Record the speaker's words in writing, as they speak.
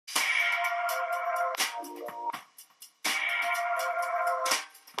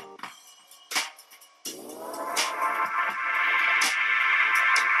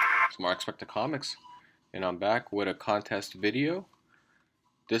Mark Spector Comics, and I'm back with a contest video.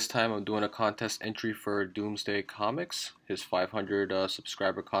 This time I'm doing a contest entry for Doomsday Comics, his 500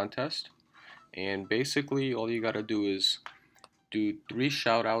 subscriber contest. And basically all you gotta do is do 3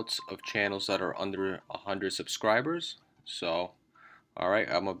 shoutouts of channels that are under 100 subscribers. So, alright,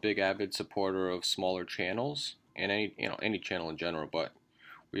 I'm a big avid supporter of smaller channels and any channel in general, but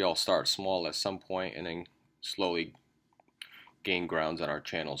we all start small at some point and then slowly gain grounds on our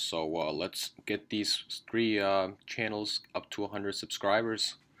channel. So let's get these 3 channels up to 100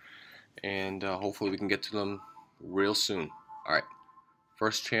 subscribers, and hopefully we can get to them real soon. Alright,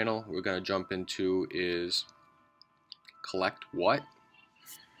 first channel we're gonna jump into is Collect What?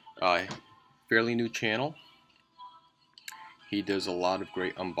 Fairly new channel. He does a lot of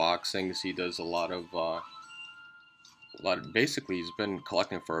great unboxings. He does a lot of basically he's been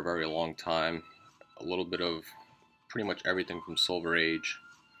collecting for a very long time. A little bit of pretty much everything from Silver Age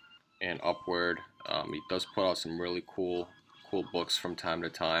and upward. He does put out some really cool books from time to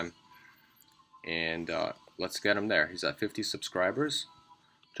time, and let's get him there. He's at 50 subscribers.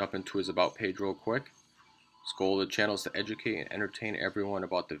 Jump into his about page real quick. His goal of the channel is to educate and entertain everyone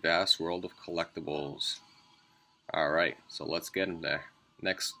about the vast world of collectibles. Alright, so let's get him there.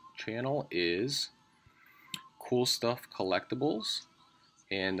 Next channel is Cool Stuff Collectibles.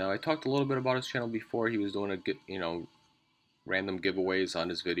 And I talked a little bit about his channel before. He was doing random giveaways on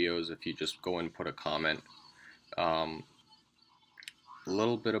his videos if you just go and put a comment. A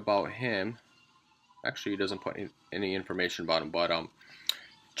little bit about him. Actually, he doesn't put any information about him, but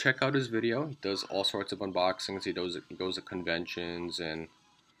check out his video. He does all sorts of unboxings. He goes to conventions and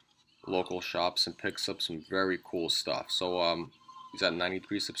local shops and picks up some very cool stuff. So he's at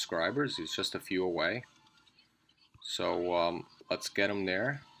 93 subscribers. He's just a few away. So let's get him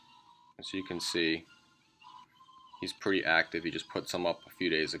there. As you can see, he's pretty active. He just put some up a few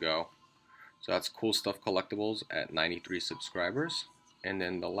days ago. So that's Cool Stuff Collectibles at 93 subscribers. And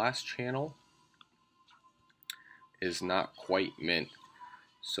then the last channel is Not Quite Mint.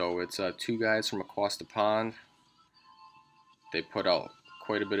 So it's 2 guys from across the pond. They put out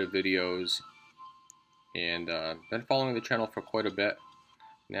quite a bit of videos, and been following the channel for quite a bit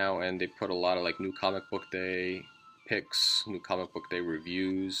now, and they put a lot of new comic book day picks, new comic book day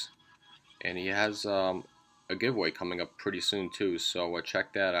reviews, and he has a giveaway coming up pretty soon too, so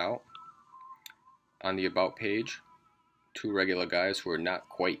check that out. On the about page, 2 regular guys who are not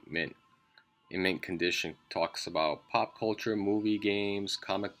quite mint, in mint condition, talks about pop culture, movie, games,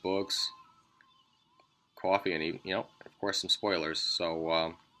 comic books, coffee, and of course some spoilers.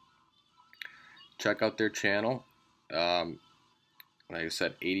 So check out their channel. Like I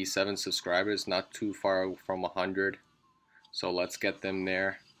said, 87 subscribers, not too far from 100. So let's get them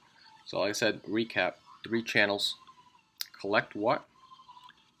there. So like I said, recap, 3 channels. Collect What?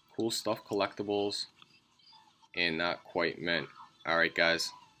 Cool Stuff Collectibles, and Not Quite Mint. Alright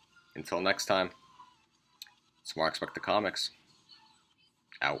guys, until next time, it's Mark Spector Comics.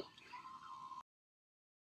 Out.